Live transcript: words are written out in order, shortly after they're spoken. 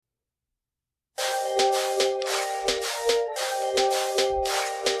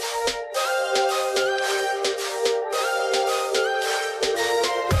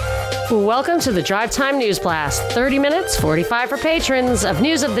Welcome to the Drive Time News Blast. 30 minutes, 45 for patrons of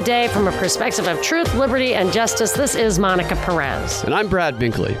news of the day from a perspective of truth, liberty, and justice. This is Monica Perez. And I'm Brad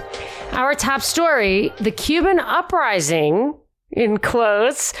Binkley. Our top story, the Cuban uprising, in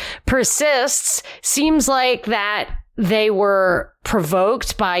quotes, persists. Seems like that they were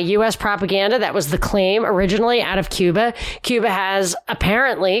provoked by U.S. propaganda. That was the claim originally out of Cuba. Cuba has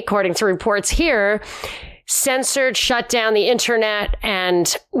apparently, according to reports here, censored, shut down the internet,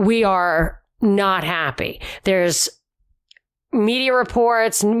 and we are not happy. There's media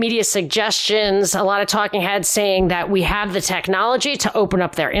reports, media suggestions, a lot of talking heads saying that we have the technology to open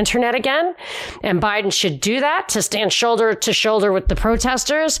up their internet again, and Biden should do that to stand shoulder to shoulder with the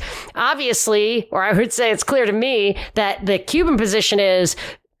protesters. Obviously, or I would say it's clear to me that the Cuban position is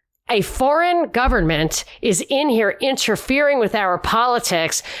a foreign government is in here interfering with our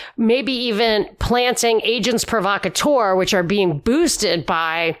politics, maybe even planting agents provocateur, which are being boosted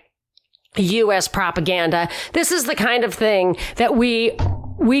by U.S. propaganda. This is the kind of thing that we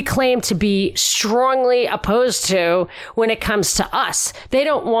claim to be strongly opposed to when it comes to us. They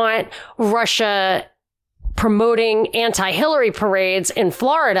don't want Russia promoting anti-Hillary parades in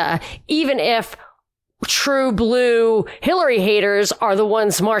Florida, even if true blue Hillary haters are the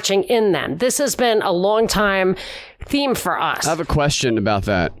ones marching in them. This has been a long time theme for us. I have a question about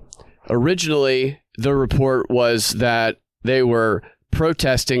that. Originally, the report was that they were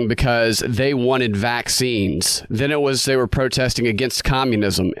protesting because they wanted vaccines. Then it was they were protesting against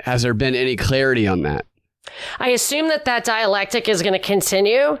communism. Has there been any clarity on that? I assume that dialectic is going to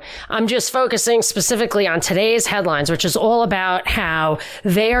continue. I'm just focusing specifically on today's headlines, which is all about how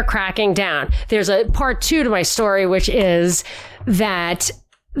they are cracking down. There's a part 2 to my story, which is that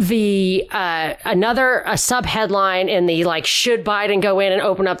another sub headline in the should Biden go in and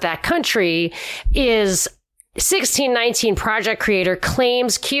open up that country is 1619 project creator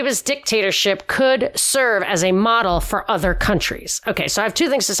claims Cuba's dictatorship could serve as a model for other countries. Okay, so I have 2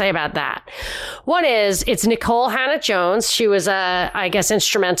 things to say about that. One is it's Nicole Hannah-Jones. She was, I guess,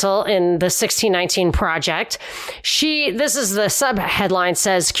 instrumental in the 1619 project. This is the sub-headline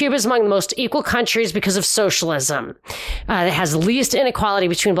says, Cuba is among the most equal countries because of socialism. It has the least inequality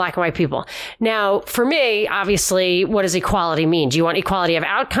between black and white people. Now, for me, obviously, what does equality mean? Do you want equality of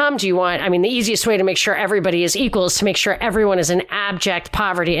outcome? The easiest way to make sure everybody is equal is to make sure everyone is in abject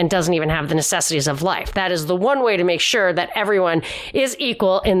poverty and doesn't even have the necessities of life. That is the one way to make sure that everyone is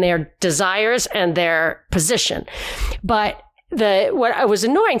equal in their desires and their position. But what was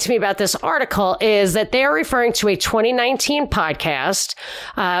annoying to me about this article is that they are referring to a 2019 podcast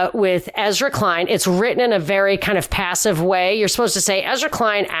with Ezra Klein. It's written in a very kind of passive way. You're supposed to say Ezra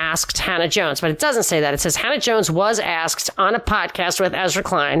Klein asked Hannah-Jones, but it doesn't say that. It says Hannah-Jones was asked on a podcast with Ezra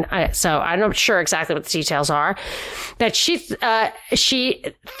Klein. So I'm not sure exactly what the details are. That she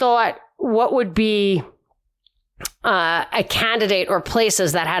thought what would be a candidate or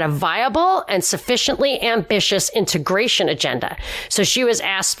places that had a viable and sufficiently ambitious integration agenda. So she was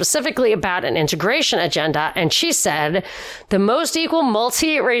asked specifically about an integration agenda, and she said the most equal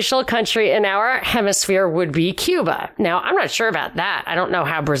multiracial country in our hemisphere would be Cuba. Now, I'm not sure about that. I don't know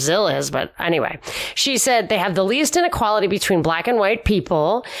how Brazil is, but anyway. She said they have the least inequality between black and white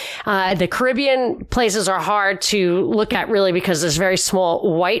people. The Caribbean places are hard to look at really because there's very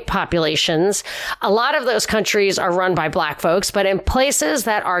small white populations. A lot of those countries are run by black folks, but in places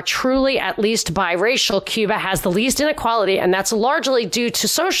that are truly at least biracial, Cuba has the least inequality, and that's largely due to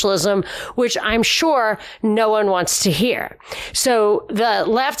socialism, which I'm sure no one wants to hear. So the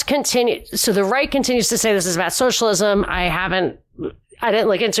right continues to say this is about socialism. I didn't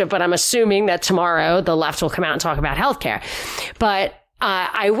look into it, but I'm assuming that tomorrow the left will come out and talk about healthcare. But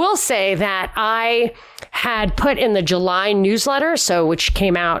I will say that I had put in the July newsletter, which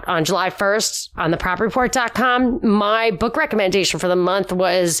came out on July 1st on thepropreport.com. My book recommendation for the month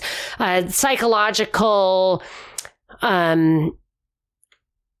was Psychological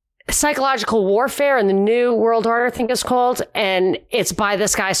Warfare in the New World Order, I think it's called. And it's by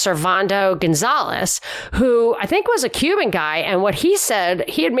this guy, Servando Gonzalez, who I think was a Cuban guy. And what he said,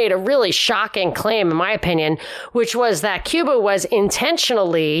 he had made a really shocking claim, in my opinion, which was that Cuba was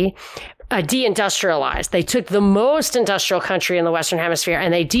intentionally deindustrialized. They took the most industrial country in the Western Hemisphere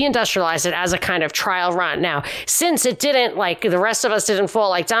and they deindustrialized it as a kind of trial run. Now, since it didn't, like the rest of us didn't fall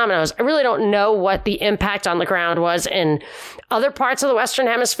like dominoes, I really don't know what the impact on the ground was in other parts of the Western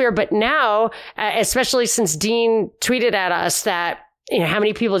Hemisphere. But now, especially since Dean tweeted at us that, how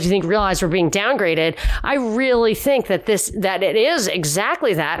many people do you think realize we're being downgraded? I really think that it is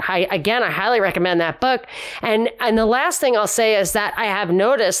exactly that. I highly recommend that book. And the last thing I'll say is that I have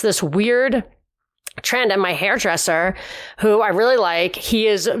noticed this weird trend. And my hairdresser, who I really like, he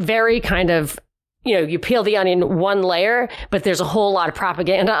is very kind of, you peel the onion one layer, but there's a whole lot of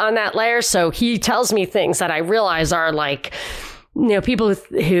propaganda on that layer. So he tells me things that I realize are like, people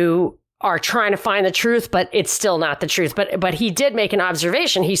who are trying to find the truth, but it's still not the truth. But he did make an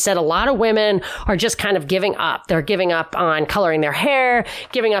observation. He said a lot of women are just kind of giving up. They're giving up on coloring their hair,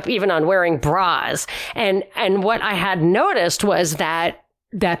 giving up even on wearing bras. And what I had noticed was that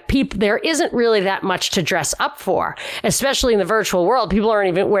people, there isn't really that much to dress up for, especially in the virtual world. People aren't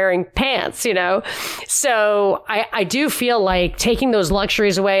even wearing pants, So I do feel like taking those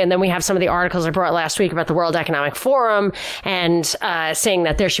luxuries away. And then we have some of the articles I brought last week about the World Economic Forum and saying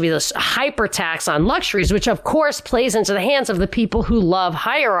that there should be this hyper tax on luxuries, which of course plays into the hands of the people who love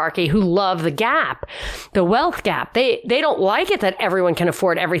hierarchy, who love the gap, the wealth gap. They don't like it that everyone can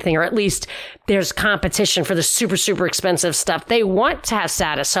afford everything, or at least there's competition for the super, super expensive stuff. They want to have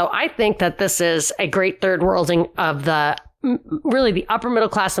status. So I think that this is a great third worlding of really the upper middle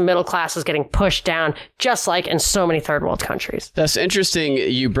class and middle class is getting pushed down, just like in so many third world countries. That's interesting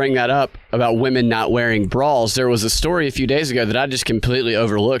you bring that up about women not wearing bras. There was a story a few days ago that I just completely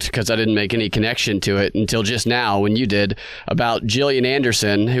overlooked because I didn't make any connection to it until just now when you did, about Gillian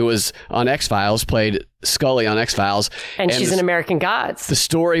Anderson, who was on X-Files, played Scully on X-Files. And she's in American Gods. The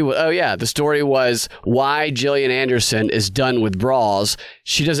story was why Gillian Anderson is done with bras.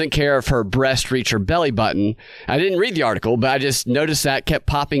 She doesn't care if her breast reach her belly button. I didn't read the article, but I just noticed that kept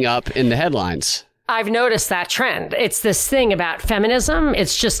popping up in the headlines. I've noticed that trend. It's this thing about feminism.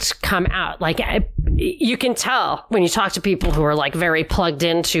 It's just come out. Like, you can tell when you talk to people who are like very plugged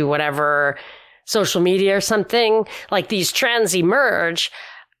into whatever social media or something, like these trends emerge.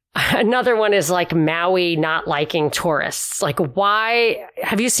 Another one is like Maui not liking tourists. Like, why?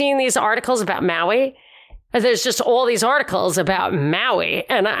 Have you seen these articles about Maui? There's just all these articles about Maui.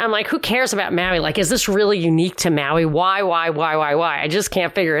 And I'm like, who cares about Maui? Like, is this really unique to Maui? Why? I just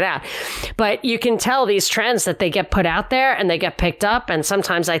can't figure it out. But you can tell these trends that they get put out there and they get picked up. And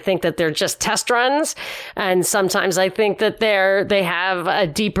sometimes I think that they're just test runs. And sometimes I think that they have a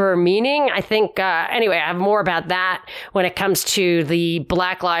deeper meaning. I think, anyway, I have more about that when it comes to the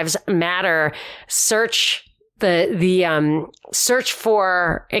Black Lives Matter search. The search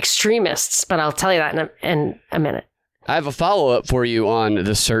for extremists, but I'll tell you that in a minute. I have a follow-up for you on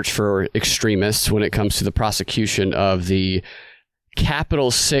the search for extremists when it comes to the prosecution of the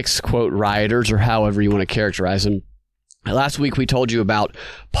Capital 6, quote, rioters, or however you want to characterize them. Last week, we told you about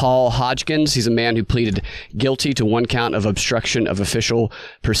Paul Hodgkins. He's a man who pleaded guilty to one count of obstruction of an official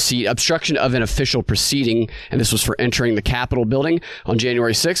proceeding, and this was for entering the Capitol building on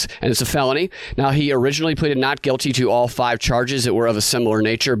January 6th, and it's a felony. Now, he originally pleaded not guilty to all 5 charges that were of a similar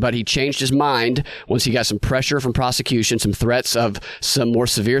nature, but he changed his mind once he got some pressure from prosecution, some threats of some more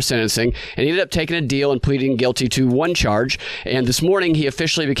severe sentencing, and he ended up taking a deal and pleading guilty to 1 charge. And this morning, he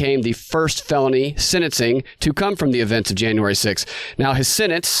officially became the first felony sentencing to come from the events of January 6th. Now, his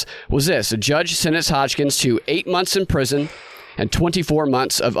sentence was this. A judge sentenced Hodgkins to 8 months in prison and 24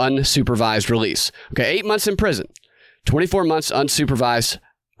 months of unsupervised release. Okay, 8 months in prison, 24 months unsupervised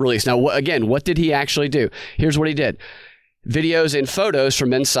release. Now, what did he actually do? Here's what he did. Videos and photos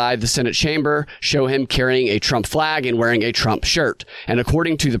from inside the Senate chamber show him carrying a Trump flag and wearing a Trump shirt. And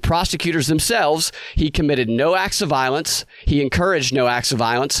according to the prosecutors themselves, he committed no acts of violence. He encouraged no acts of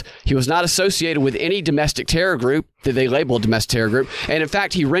violence. He was not associated with any domestic terror group that they labeled domestic terror group. And in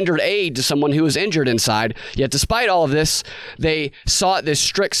fact, he rendered aid to someone who was injured inside. Yet despite all of this, they sought this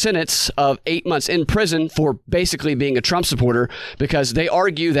strict sentence of 8 months in prison for basically being a Trump supporter, because they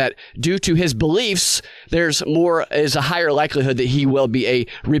argue that due to his beliefs, there's a higher likelihood that he will be a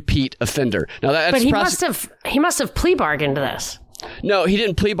repeat offender. Now, but he must have plea bargained this. No, he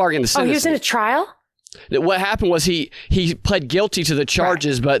didn't plea bargain the sentence. Oh, he was in a trial? What happened was he pled guilty to the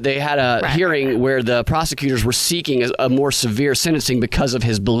charges, but they had a hearing where the prosecutors were seeking a more severe sentencing because of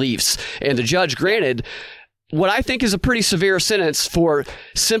his beliefs. And the judge granted what I think is a pretty severe sentence for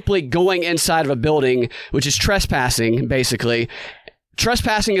simply going inside of a building, which is trespassing, basically.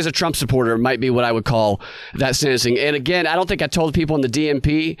 Trespassing as a Trump supporter might be what I would call that sentencing. And again, I don't think I told people in the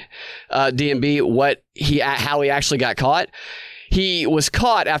DNB how he actually got caught. He was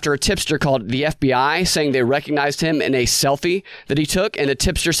caught after a tipster called the FBI saying they recognized him in a selfie that he took, and the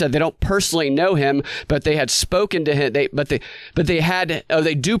tipster said they don't personally know him, but they had spoken to him. They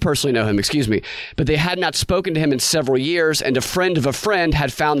do personally know him, but they had not spoken to him in several years, and a friend of a friend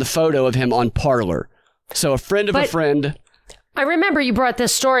had found the photo of him on Parler. So a friend of a friend. I remember you brought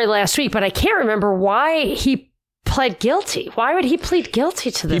this story last week, but I can't remember why he pled guilty. Why would he plead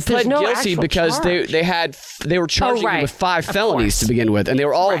guilty to this? He pled guilty because they were charging him with 5 felonies to begin with, and they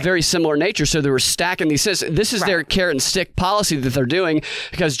were all of very similar nature. So they were stacking these. This is their carrot and stick policy that they're doing,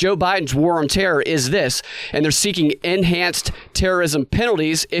 because Joe Biden's war on terror is this, and they're seeking enhanced terrorism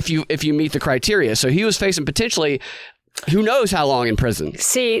penalties if you meet the criteria. So he was facing potentially who knows how long in prison.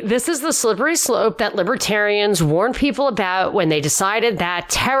 See, this is the slippery slope that libertarians warned people about when they decided that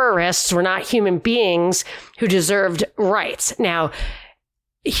terrorists were not human beings who deserved rights. Now,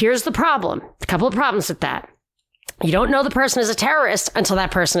 here's the problem. A couple of problems with that. You don't know the person is a terrorist until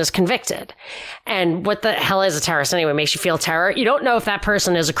that person is convicted. And what the hell is a terrorist anyway? Makes you feel terror. You don't know if that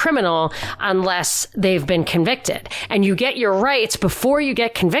person is a criminal unless they've been convicted. And you get your rights before you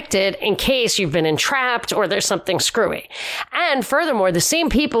get convicted in case you've been entrapped or there's something screwy. And furthermore, the same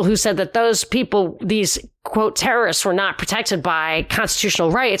people who said that those people, these quote terrorists, were not protected by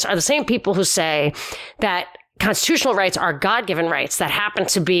constitutional rights are the same people who say that constitutional rights are God-given rights that happen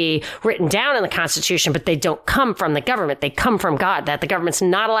to be written down in the Constitution, but they don't come from the government. They come from God, that the government's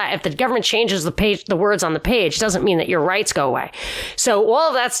not allowed. If the government changes the words on the page, doesn't mean that your rights go away. So all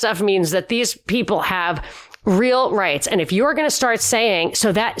of that stuff means that these people have real rights. And if you're going to start saying,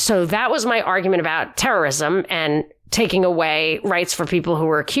 so that was my argument about terrorism and taking away rights for people who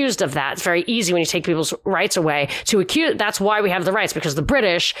were accused of that. It's very easy when you take people's rights away to accuse. That's why we have the rights, because the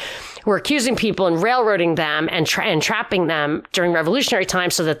British were accusing people and railroading them and trapping them during revolutionary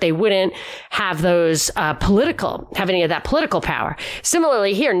times so that they wouldn't have those have any of that political power.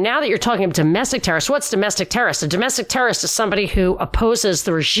 Similarly here, now that you're talking about domestic terrorists, what's domestic terrorist? A domestic terrorist is somebody who opposes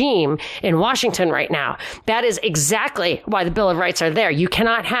the regime in Washington right now. That is exactly why the Bill of Rights are there. You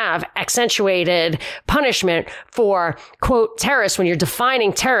cannot have accentuated punishment for quote terrorists when you're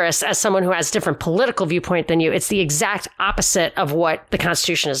defining terrorists as someone who has different political viewpoint than you. It's the exact opposite of what the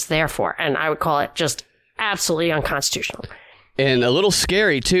Constitution is there for. And I would call it just absolutely unconstitutional. And a little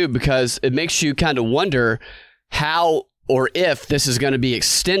scary too, because it makes you kind of wonder how or if this is going to be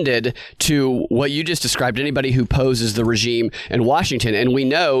extended to what you just described, anybody who opposes the regime in Washington. And we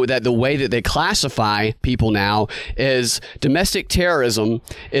know that the way that they classify people now is domestic terrorism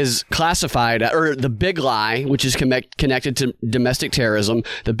is classified, or the big lie, which is connected to domestic terrorism.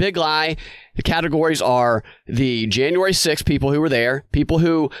 The big lie, the categories are the January 6th people who were there, people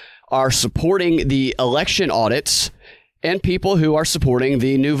who are supporting the election audits, and people who are supporting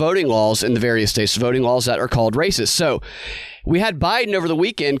the new voting laws in the various states, voting laws that are called racist. So we had Biden over the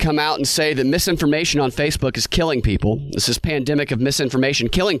weekend come out and say that misinformation on Facebook is killing people. This is pandemic of misinformation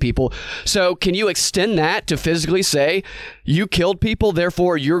killing people. So can you extend that to physically say you killed people,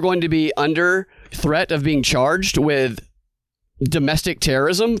 therefore you're going to be under threat of being charged with domestic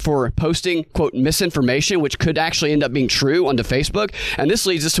terrorism for posting, quote, misinformation, which could actually end up being true onto Facebook? And this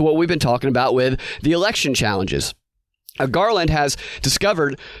leads us to what we've been talking about with the election challenges. Garland has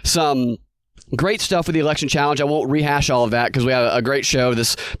discovered some great stuff with the election challenge. I won't rehash all of that because we had a great show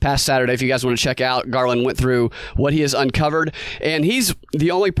this past Saturday. If you guys want to check out, Garland went through what he has uncovered. And he's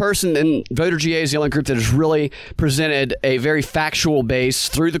the only person, and Voter GA is the only group that has really presented a very factual base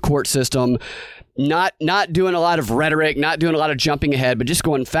through the court system. Not doing a lot of rhetoric, not doing a lot of jumping ahead, but just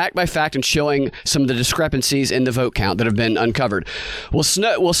going fact by fact and showing some of the discrepancies in the vote count that have been uncovered. Well,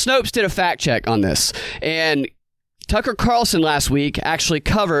 Snopes did a fact check on this, and Tucker Carlson last week actually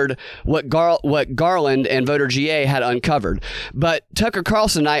covered what Garland and Voter GA had uncovered. But Tucker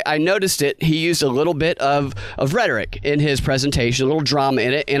Carlson, I noticed it, he used a little bit of rhetoric in his presentation, a little drama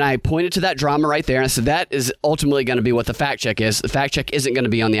in it, and I pointed to that drama right there, and I said that is ultimately going to be what the fact check is. The fact check isn't going to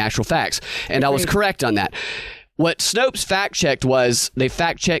be on the actual facts. And I was correct on that. What Snopes fact checked was they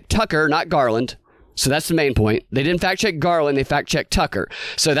fact checked Tucker, not Garland. So that's the main point. They didn't fact check Garland, they fact checked Tucker.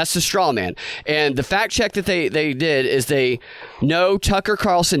 So that's the straw man. And the fact check that they did is Tucker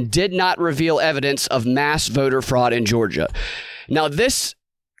Carlson did not reveal evidence of mass voter fraud in Georgia. Now this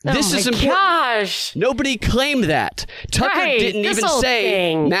is important. Gosh. Nobody claimed that. Tucker didn't even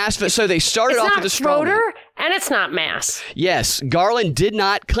say mass. So they started off with a straw man. And it's not mass. Yes, Garland did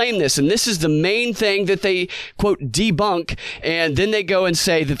not claim this, and this is the main thing that they, quote, debunk, and then they go and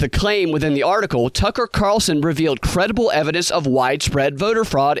say that the claim within the article, Tucker Carlson revealed credible evidence of widespread voter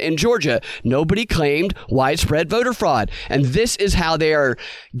fraud in Georgia. Nobody claimed widespread voter fraud, and this is how they are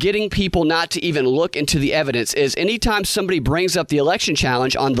getting people not to even look into the evidence, is anytime somebody brings up the election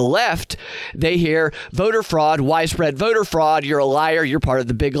challenge on the left, they hear voter fraud, widespread voter fraud, you're a liar, you're part of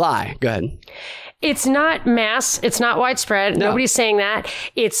the big lie. Go ahead. It's not mass. It's not widespread. No. Nobody's saying that.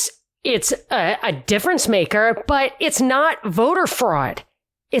 It's a difference maker, but it's not voter fraud.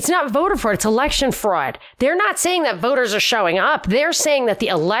 It's not voter fraud. It's election fraud. They're not saying that voters are showing up. They're saying that the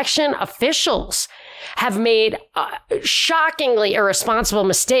election officials have made shockingly irresponsible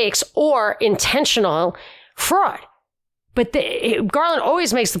mistakes or intentional fraud. But Garland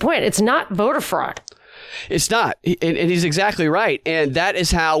always makes the point, it's not voter fraud. It's not. And he's exactly right. And that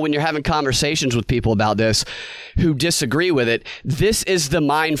is how, when you're having conversations with people about this who disagree with it, this is the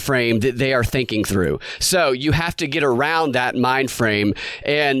mind frame that they are thinking through. So you have to get around that mind frame.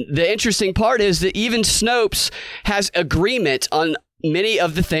 And the interesting part is that even Snopes has agreement on many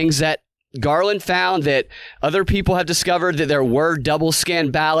of the things that Garland found, that other people have discovered, that there were double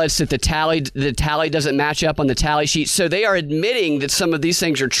scanned ballots, that the tally doesn't match up on the tally sheet. So they are admitting that some of these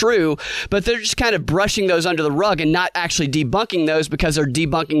things are true, but they're just kind of brushing those under the rug and not actually debunking those, because they're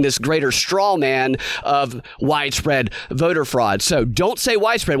debunking this greater straw man of widespread voter fraud. So don't say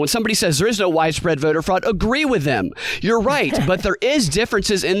widespread. When somebody says there is no widespread voter fraud, agree with them. You're right, but there is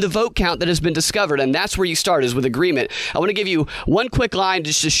differences in the vote count that has been discovered, and that's where you start, is with agreement. I want to give you one quick line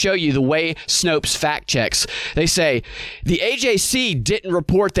just to show you the way Snopes fact checks. They say the AJC didn't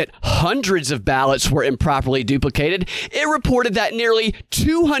report that hundreds of ballots were improperly duplicated. It reported that nearly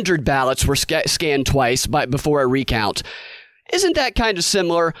 200 ballots were scanned twice before a recount. Isn't that kind of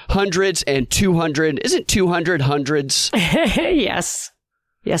similar? Hundreds and 200. Isn't 200 hundreds? Yes.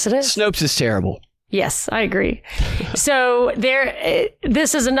 Yes, it is. Snopes is terrible. Yes, I agree. So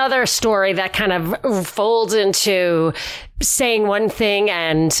this is another story that kind of folds into saying one thing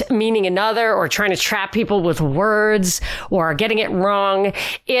and meaning another, or trying to trap people with words or getting it wrong.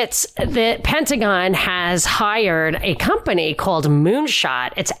 It's the Pentagon has hired a company called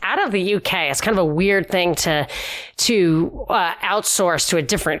Moonshot. It's out of the UK. It's kind of a weird thing to outsource to a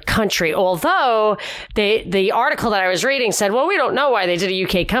different country. Although the article that I was reading said, well, we don't know why they did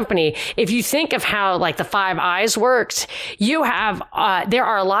a UK company. If you think of how like the Five Eyes worked, you have there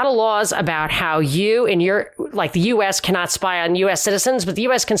are a lot of laws about how you in your like the US cannot spy on US citizens, but the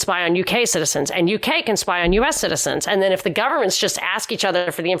US can spy on UK citizens, and UK can spy on US citizens. And then if the governments just ask each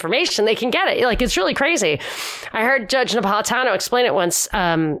other for the information, they can get it. Like, it's really crazy. I heard Judge Napolitano explain it once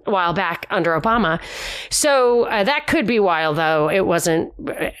a while back under Obama. So that could be why, although it wasn't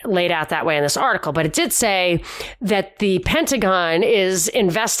laid out that way in this article. But it did say that the Pentagon is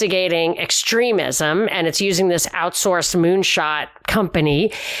investigating extremism, and it's using this outsourced Moonshot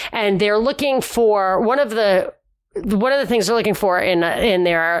company. And they're looking for one of the things they're looking for in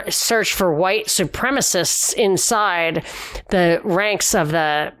their search for white supremacists inside the ranks of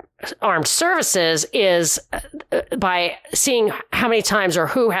the armed services is by seeing how many times or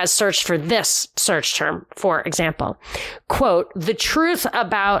who has searched for this search term. For example, quote, "The truth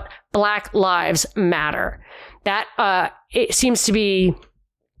about Black Lives Matter." That it seems to be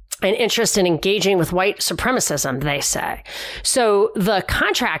an interest in engaging with white supremacism, they say. So the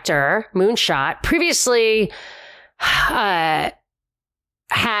contractor, Moonshot, previously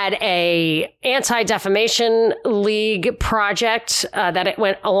had a anti-defamation league project that it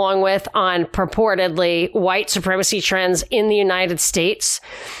went along with on purportedly white supremacy trends in the United States.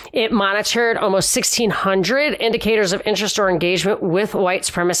 It monitored almost 1,600 indicators of interest or engagement with white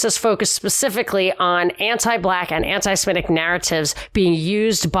supremacists, focused specifically on anti-Black and anti-Semitic narratives being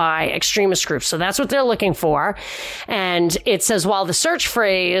used by extremist groups. So that's what they're looking for. And it says, while the search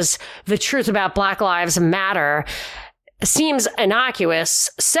phrase, "The truth about Black Lives Matter," seems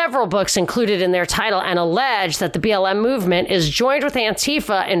innocuous, several books included in their title and allege that the BLM movement is joined with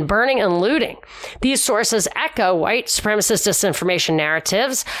Antifa in burning and looting. These sources echo white supremacist disinformation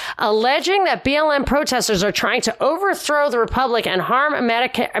narratives, alleging that BLM protesters are trying to overthrow the republic and harm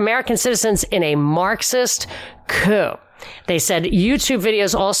American citizens in a Marxist coup. They said YouTube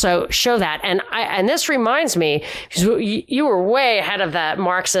videos also show that. And this reminds me, you were way ahead of the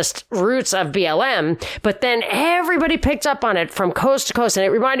Marxist roots of BLM, but then everybody picked up on it from coast to coast. And it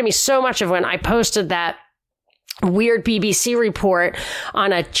reminded me so much of when I posted that weird BBC report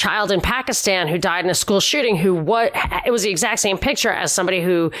on a child in Pakistan who died in a school shooting, it was the exact same picture as somebody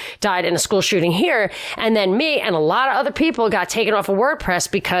who died in a school shooting here. And then me and a lot of other people got taken off of WordPress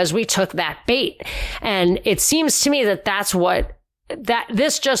because we took that bait. And it seems to me that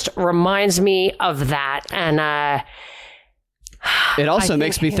this just reminds me of that. And, it also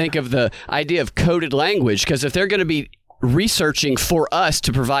makes me think of the idea of coded language, because if they're going to be researching for us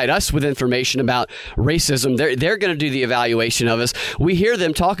to provide us with information about racism, they're going to do the evaluation of us. We hear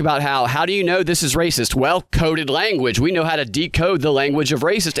them talk about how do you know this is racist? Well, coded language. We know how to decode the language of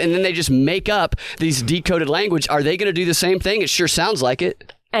racist, and then they just make up these decoded language. Are they going to do the same thing? It sure sounds like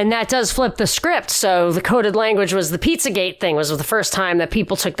it. And that does flip the script. So the coded language was the Pizzagate thing, was the first time that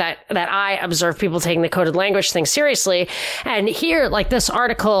people took that I observed people taking the coded language thing seriously. And here, like this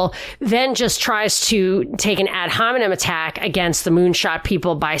article then just tries to take an ad hominem attack against the moonshot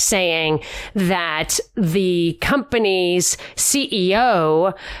people by saying that the company's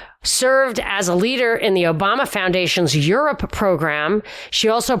CEO served as a leader in the Obama Foundation's Europe program. She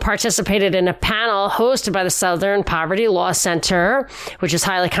also participated in a panel hosted by the Southern Poverty Law Center, which is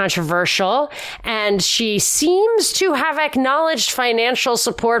highly controversial. And she seems to have acknowledged financial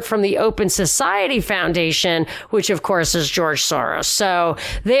support from the Open Society Foundation, which of course is George Soros. So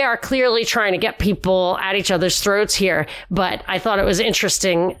they are clearly trying to get people at each other's throats here. But I thought it was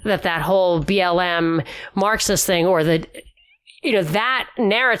interesting that that whole BLM Marxist thing, or that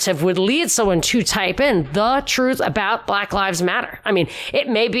narrative would lead someone to type in the truth about Black Lives Matter. I mean, it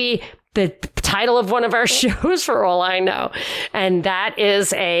may be the title of one of our shows for all I know. And that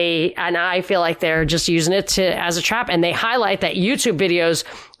is and I feel like they're just using it as a trap. And they highlight that YouTube videos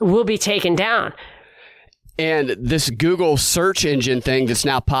will be taken down. And this Google search engine thing that's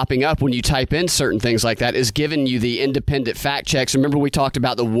now popping up when you type in certain things like that is giving you the independent fact checks. Remember, we talked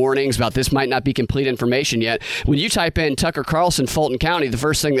about the warnings about this might not be complete information yet. When you type in Tucker Carlson, Fulton County, the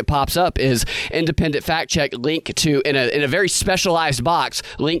first thing that pops up is independent fact check link to, in a very specialized box,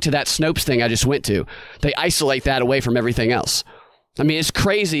 link to that Snopes thing I just went to. They isolate that away from everything else. I mean, it's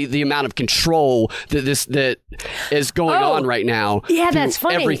crazy the amount of control that is going on right now. Yeah, that's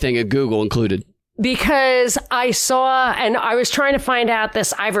funny. Everything at Google included. Because I saw, and I was trying to find out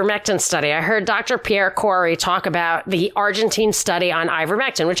this ivermectin study. I heard Dr. Pierre Corey talk about the Argentine study on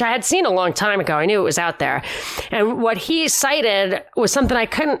ivermectin, which I had seen a long time ago. I knew it was out there. And what he cited was something I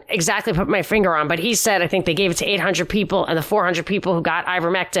couldn't exactly put my finger on, but he said, I think they gave it to 800 people, and the 400 people who got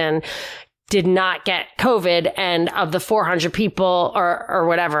ivermectin did not get COVID. And of the 400 people or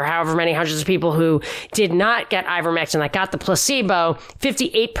whatever, however many hundreds of people who did not get ivermectin, that got the placebo,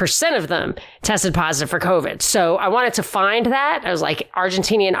 58% of them tested positive for COVID. So I wanted to find that. I was like,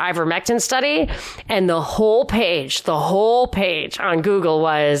 Argentinian ivermectin study. And the whole page on Google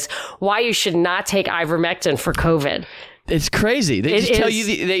was why you should not take ivermectin for COVID. It's crazy. They just tell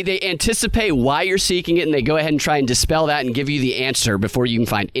you, they anticipate why you're seeking it, and they go ahead and try and dispel that and give you the answer before you can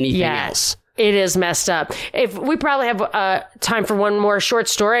find anything else. It is messed up. If we probably have time for one more short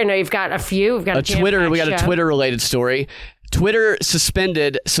story. I know you've got a few. We've got a Twitter. We got a Twitter-related story. Twitter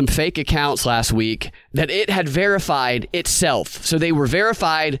suspended some fake accounts last week that it had verified itself. So they were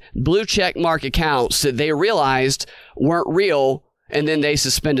verified blue check mark accounts that they realized weren't real, and then they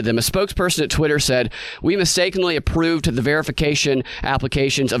suspended them. A spokesperson at Twitter said, "We mistakenly approved the verification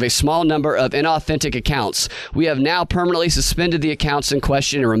applications of a small number of inauthentic accounts. We have now permanently suspended the accounts in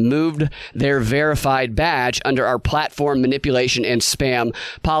question and removed their verified badge under our platform manipulation and spam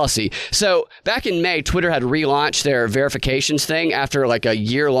policy." So back in May, Twitter had relaunched their verifications thing after like a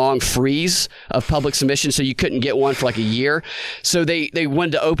year-long freeze of public submission, so you couldn't get one for like a year. So they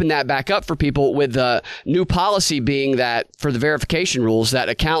wanted to open that back up for people, with the new policy being that for the verification rules, that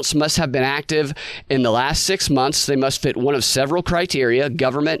accounts must have been active in the last 6 months. They must fit one of several criteria: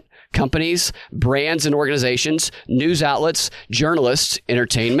 government, companies, brands and organizations, news outlets, journalists,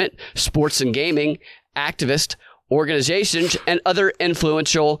 entertainment, sports and gaming, activists, organizations, and other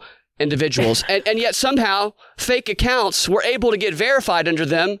influential individuals. And yet somehow fake accounts were able to get verified under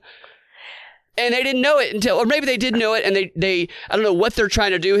them. And they didn't know it until, or maybe they did know it, and they I don't know what they're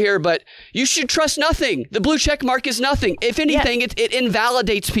trying to do here, but you should trust nothing. The blue check mark is nothing. If anything, it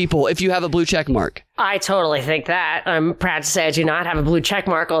invalidates people if you have a blue check mark. I totally think that. I'm proud to say I do not have a blue check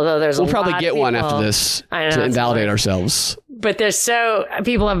mark, although we'll probably get one after this to invalidate ourselves. But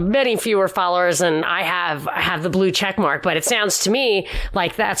people have many fewer followers than I have the blue check mark, but it sounds to me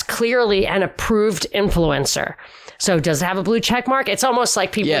like that's clearly an approved influencer. So does it have a blue check mark? It's almost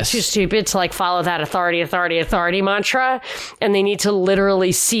like people are too stupid to like follow that authority mantra, and they need to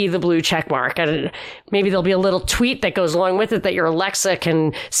literally see the blue check mark. And maybe there'll be a little tweet that goes along with it that your Alexa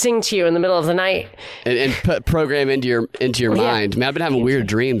can sing to you in the middle of the night and program into your mind. Man, I've been having weird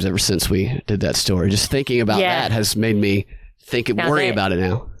dreams ever since we did that story. Just thinking about that has made me worry about it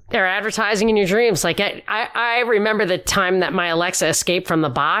now. They're advertising in your dreams. Like I remember the time that my Alexa escaped from the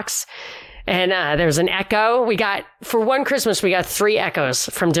box. And there's an echo. For one Christmas, we got 3 echoes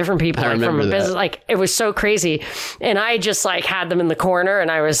from different people. I remember from that. Business. Like, it was so crazy. And I just had them in the corner, and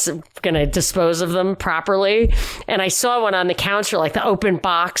I was going to dispose of them properly. And I saw one on the counter, like the open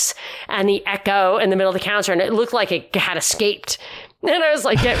box and the echo in the middle of the counter. And it looked like it had escaped. And I was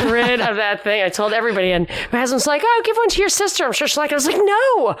like, get rid of that thing. I told everybody. And my husband's like, oh, give one to your sister. I'm sure she'll like it. I was like,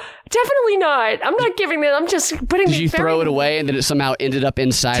 no, definitely not. I'm not giving it. I'm just putting it. Did you throw it away and then it somehow ended up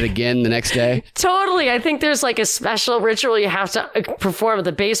inside again the next day? Totally. I think there's like a special ritual you have to perform with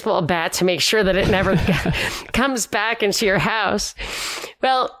a baseball bat to make sure that it never comes back into your house.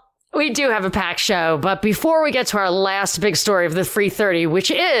 Well, we do have a packed show, but before we get to our last big story of the Free 30,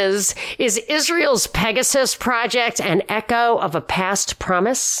 which is Israel's Pegasus project an echo of a past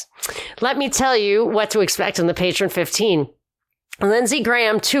promise? Let me tell you what to expect in the Patron 15. Lindsey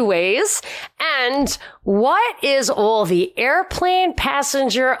Graham two ways, and what is all the airplane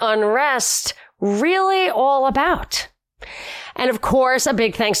passenger unrest really all about? And of course, a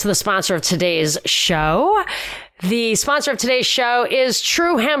big thanks to the sponsor of today's show. The sponsor of today's show is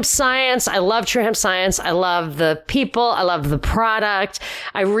True Hemp Science. I love True Hemp Science. I love the people. I love the product.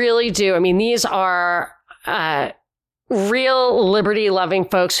 I really do. I mean, these are real liberty-loving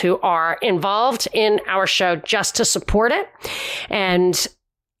folks who are involved in our show just to support it. And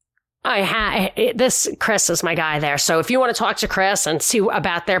Chris is my guy there. So if you want to talk to Chris and see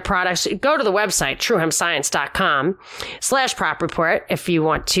about their products, go to the website, truehempscience.com/prop report if you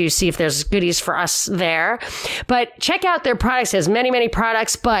want to see if there's goodies for us there. But check out their products. He has many, many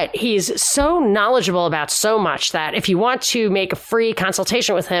products, but he's so knowledgeable about so much that if you want to make a free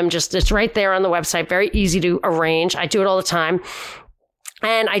consultation with him, it's right there on the website. Very easy to arrange. I do it all the time.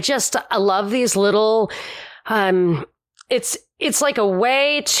 And I love these little, it's like a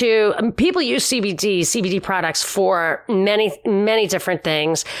way to, people use CBD products for many, many different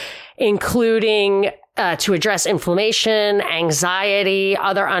things, including to address inflammation, anxiety,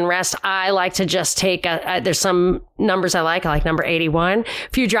 other unrest. I like to just take, there's some numbers I like number 81, a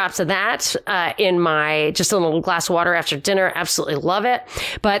few drops of that in just a little glass of water after dinner. Absolutely love it.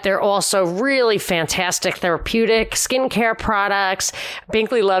 But they're also really fantastic therapeutic skincare products.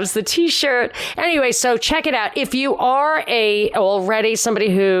 Binkley loves the t-shirt. Anyway, so check it out. If you are already somebody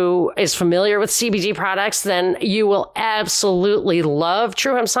who is familiar with CBD products, then you will absolutely love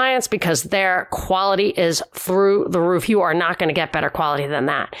True Hemp Science because their quality is through the roof. You are not going to get better quality than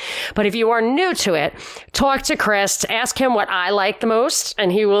that. But if you are new to it, talk to Chris, ask him what I like the most,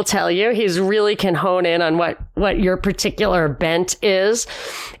 and he will tell you. He's really can hone in on what your particular bent is.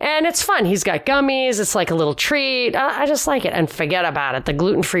 And it's fun. He's got gummies. It's like a little treat. I just like it. And forget about it. The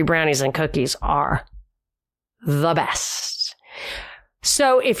gluten-free brownies and cookies are the best.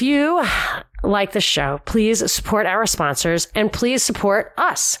 So if you like the show, please support our sponsors and please support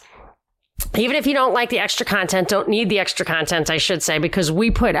us. Even if you don't like the extra content, don't need the extra content, I should say, because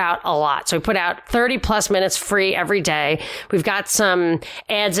we put out a lot. So we put out 30 plus minutes free every day. We've got some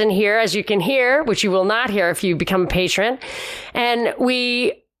ads in here, as you can hear, which you will not hear if you become a patron. And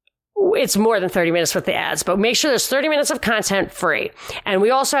it's more than 30 minutes with the ads, but make sure there's 30 minutes of content free. And we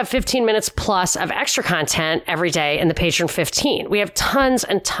also have 15 minutes plus of extra content every day in the Patreon 15. We have tons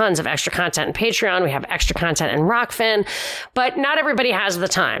and tons of extra content in Patreon. We have extra content in Rockfin, but not everybody has the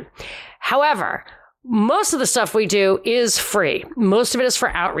time. However, most of the stuff we do is free. Most of it is for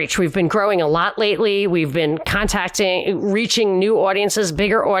outreach. We've been growing a lot lately. We've been reaching new audiences,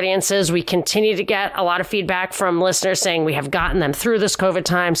 bigger audiences. We continue to get a lot of feedback from listeners saying we have gotten them through this COVID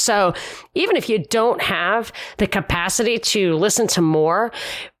time. So even if you don't have the capacity to listen to more,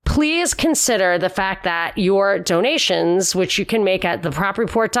 please consider the fact that your donations, which you can make at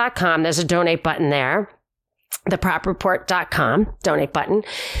thepropreport.com, there's a donate button there. thepropreport.com, donate button,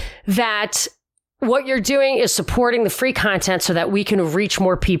 that what you're doing is supporting the free content so that we can reach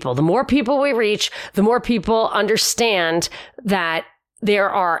more people. The more people we reach, the more people understand that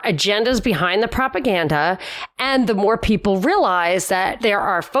there are agendas behind the propaganda, and the more people realize that there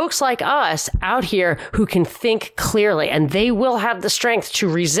are folks like us out here who can think clearly, and they will have the strength to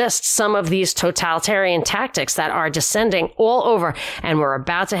resist some of these totalitarian tactics that are descending all over, and we're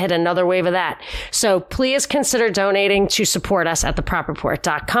about to hit another wave of that. So please consider donating to support us at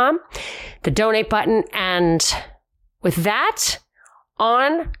thepropreport.com, the donate button, and with that,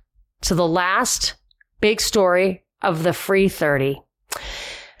 on to the last big story of the Free 30.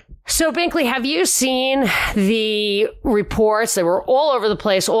 So, Binkley, have you seen the reports that were all over the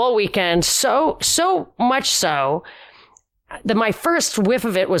place all weekend? So much so that my first whiff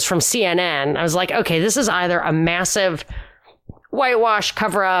of it was from CNN. I was like, okay, this is either a massive whitewash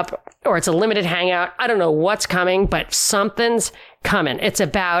cover-up or it's a limited hangout. I don't know what's coming, but something's coming. It's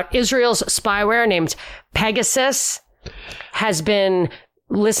about Israel's spyware named Pegasus has been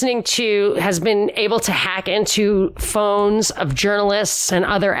able to hack into phones of journalists and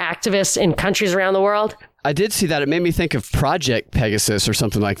other activists in countries around the world. I did see that. It made me think of Project Pegasus or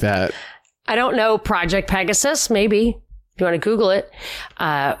something like that. I don't know. Project Pegasus, maybe. You want to Google it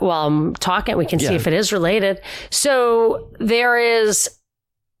while I'm talking? We can see if it is related. So there is,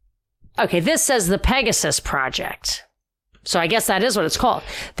 this says the Pegasus Project. So I guess that is what it's called.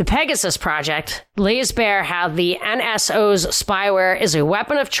 The Pegasus Project lays bare how the NSO's spyware is a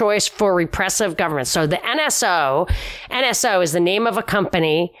weapon of choice for repressive governments. So the NSO is the name of a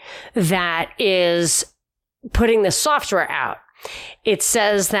company that is putting this software out. It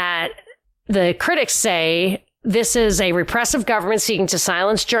says that the critics say this is a repressive government seeking to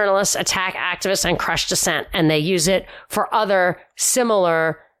silence journalists, attack activists, and crush dissent. And they use it for other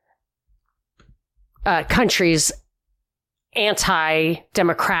similar countries'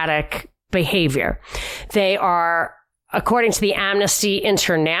 anti-democratic behavior. They are, according to the Amnesty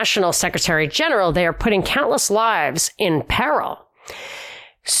International Secretary General, they are putting countless lives in peril.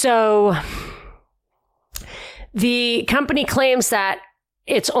 So the company claims that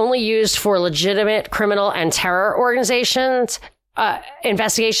it's only used for legitimate criminal and terror organizations,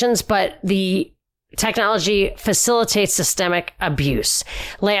 investigations, but the technology facilitates systemic abuse.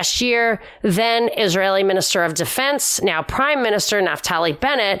 Last year, then Israeli Minister of Defense, now Prime Minister Naftali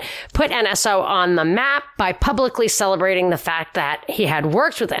Bennett, put NSO on the map by publicly celebrating the fact that he had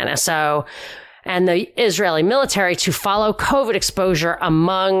worked with NSO and the Israeli military to follow COVID exposure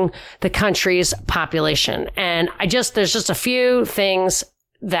among the country's population. And there's just a few things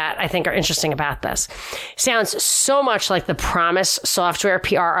that I think are interesting about this. Sounds so much like the PROMIS software,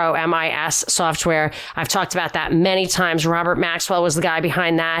 PROMIS software. I've talked about that many times. Robert Maxwell was the guy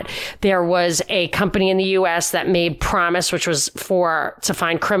behind that. There was a company in the US that made PROMIS, which was to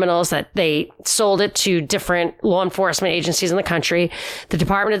find criminals, that they sold it to different law enforcement agencies in the country. The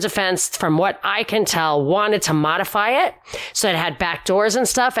Department of Defense, from what I can tell, wanted to modify it so it had back doors and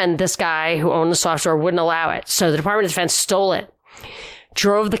stuff. And this guy who owned the software wouldn't allow it. So the Department of Defense stole it,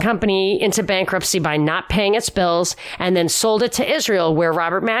 drove the company into bankruptcy by not paying its bills, and then sold it to Israel, where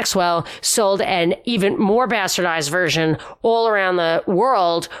Robert Maxwell sold an even more bastardized version all around the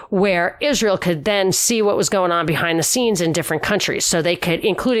world, where Israel could then see what was going on behind the scenes in different countries. So they could,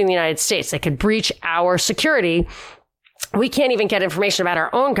 including the United States, they could breach our security. We can't even get information about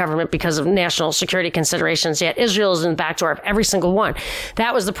our own government because of national security considerations, yet Israel is in the back door of every single one.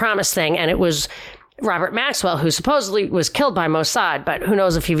 That was the PROMIS thing, and it was Robert Maxwell, who supposedly was killed by Mossad, but who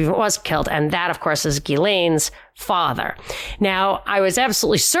knows if he even was killed. And that, of course, is Ghislaine's father. Now, I was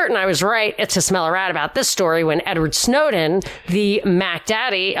absolutely certain I was right to smell a rat about this story when Edward Snowden, the Mac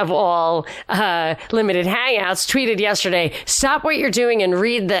Daddy of all limited hangouts, tweeted yesterday, "Stop what you're doing and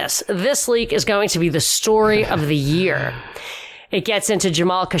read this. This leak is going to be the story of the year." It gets into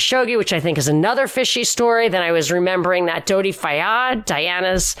Jamal Khashoggi, which I think is another fishy story. Then I was remembering that Dodi Fayad,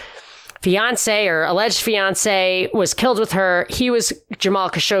 Diana's fiance or alleged fiance, was killed with her. He was Jamal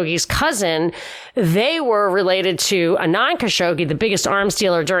Khashoggi's cousin. They were related to Anand Khashoggi, the biggest arms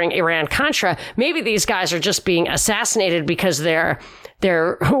dealer during Iran-Contra. Maybe these guys are just being assassinated because they're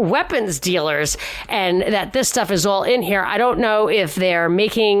weapons dealers, and that this stuff is all in here. I don't know if they're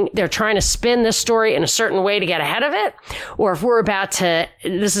trying to spin this story in a certain way to get ahead of it, or if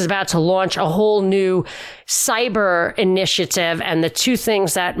this is about to launch a whole new cyber initiative. And the two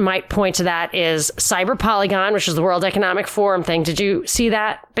things that might point to that is Cyber Polygon, which is the World Economic Forum thing. Did you see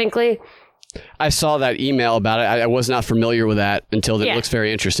that, Binkley? I saw that email about it. I was not familiar with that until it looks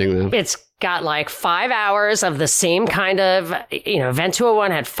very interesting, though. It's got like 5 hours of the same kind of, Event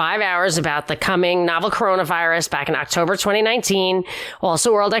 201 had 5 hours about the coming novel coronavirus back in October 2019.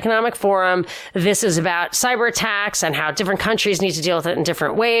 Also World Economic Forum. This is about cyber attacks and how different countries need to deal with it in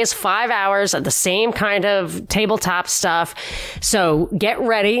different ways. 5 hours of the same kind of tabletop stuff. So get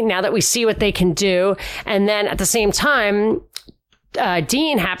ready now that we see what they can do. And then at the same time,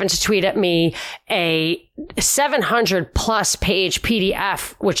 Dean happened to tweet at me a 700 plus page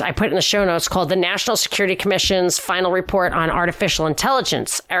PDF, which I put in the show notes, called the National Security Commission's Final Report on Artificial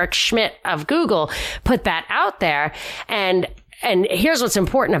Intelligence. Eric Schmidt of Google put that out there. And here's what's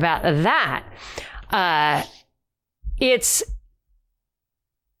important about that. This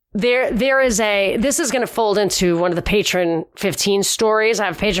is going to fold into one of the Patron 15 stories. I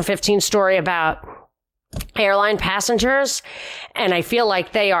have a Patron 15 story about airline passengers, and I feel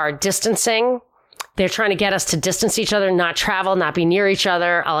like they are distancing. They're trying to get us to distance each other, not travel, not be near each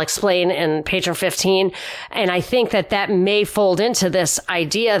other. I'll explain in Patron 15. And I think that may fold into this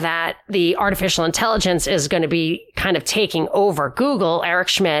idea that the artificial intelligence is going to be kind of taking over Google. Eric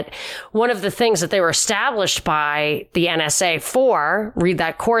Schmidt, one of the things that they were established by the NSA for, read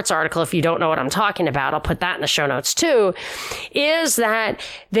that Quartz article if you don't know what I'm talking about, I'll put that in the show notes too, is that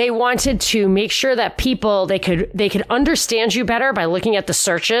they wanted to make sure that people, they could understand you better by looking at the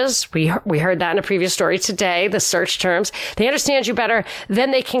searches. We heard that in a previous you a story today, the search terms. They understand you better.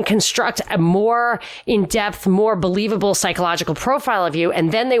 Then they can construct a more in-depth, more believable psychological profile of you.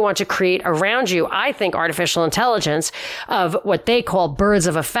 And then they want to create around you, I think, artificial intelligence of what they call birds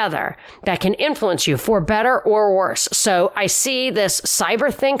of a feather that can influence you for better or worse. So I see this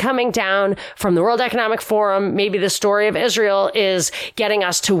cyber thing coming down from the World Economic Forum. Maybe the story of Israel is getting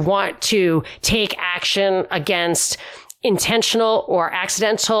us to want to take action against intentional or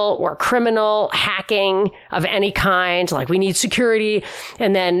accidental or criminal hacking of any kind. Like, we need security,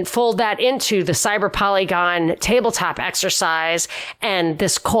 and then fold that into the cyber polygon tabletop exercise and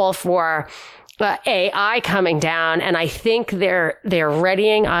this call for AI coming down. And I think they're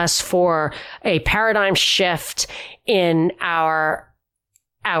readying us for a paradigm shift in our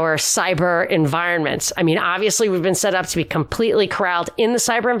cyber environments. I mean, obviously we've been set up to be completely corralled in the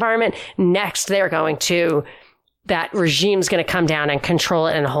cyber environment. Next, that regime's going to come down and control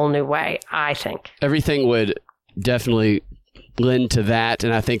it in a whole new way, I think. Everything would definitely lend to that,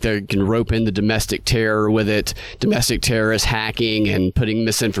 and I think they can rope in the domestic terror with it, domestic terrorist hacking and putting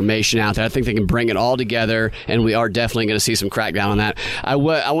misinformation out there. I think they can bring it all together, and we are definitely going to see some crackdown on that. I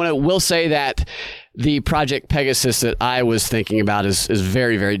will say that the Project Pegasus that I was thinking about is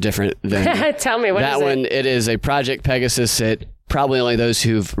very, very different than Tell me, what is it? That one, it is a Project Pegasus that probably only those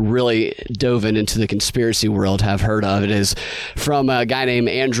who've really dove into the conspiracy world have heard of. It is from a guy named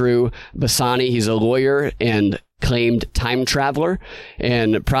Andrew Bassani. He's a lawyer and claimed time traveler.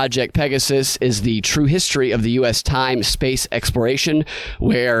 And Project Pegasus is the true history of the U.S. time space exploration,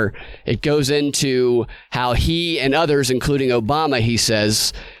 where it goes into how he and others, including Obama, he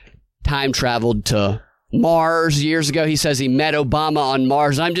says, time traveled to Mars years ago. He says he met Obama on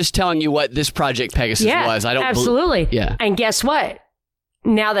Mars. I'm just telling you what this Project Pegasus was. I don't absolutely. And guess what?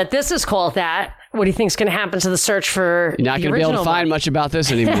 Now that this is called that, what do you think is going to happen to the search for You're not going to be able to find much about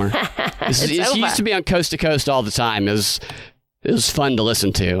this anymore. It used to be on Coast to Coast all the time. It was fun to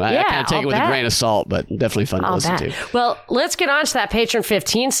listen to. I kind of take it with a grain of salt, but definitely fun to listen to. Well, let's get on to that Patron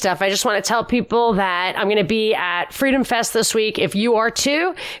 15 stuff. I just want to tell people that I'm going to be at Freedom Fest this week. If you are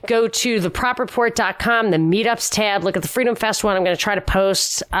too, go to thepropreport.com, the meetups tab. Look at the Freedom Fest one. I'm going to try to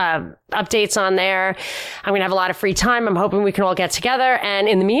post updates on there. I'm going to have a lot of free time. I'm hoping we can all get together. And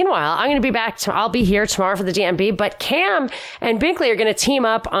in the meanwhile, I'm going to be back. I'll be here tomorrow for the DNB. But Cam and Binkley are going to team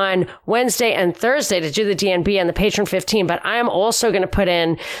up on Wednesday and Thursday to do the DNB and the Patron 15. But I am also going to put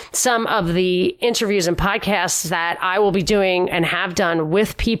in some of the interviews and podcasts that I will be doing and have done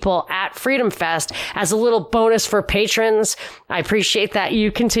with people at Freedom Fest as a little bonus for patrons. I appreciate that you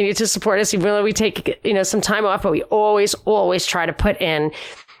continue to support us, even though we take, some time off, but we always try to put in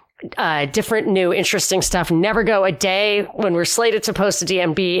different, new, interesting stuff. Never go a day when we're slated to post a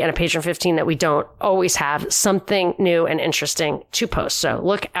DNB and a Patron 15 that we don't always have something new and interesting to post. So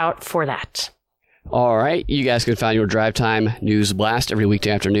look out for that. All right. You guys can find your Drive Time News Blast every weekday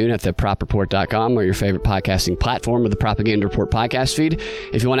afternoon at thepropreport.com or your favorite podcasting platform with the Propaganda Report podcast feed.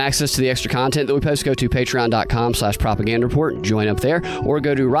 If you want access to the extra content that we post, go to patreon.com/propaganda report and join up there, or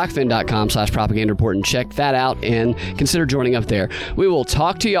go to rockfin.com/propaganda report and check that out and consider joining up there. We will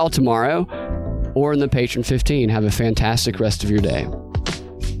talk to y'all tomorrow or in the Patron 15. Have a fantastic rest of your day.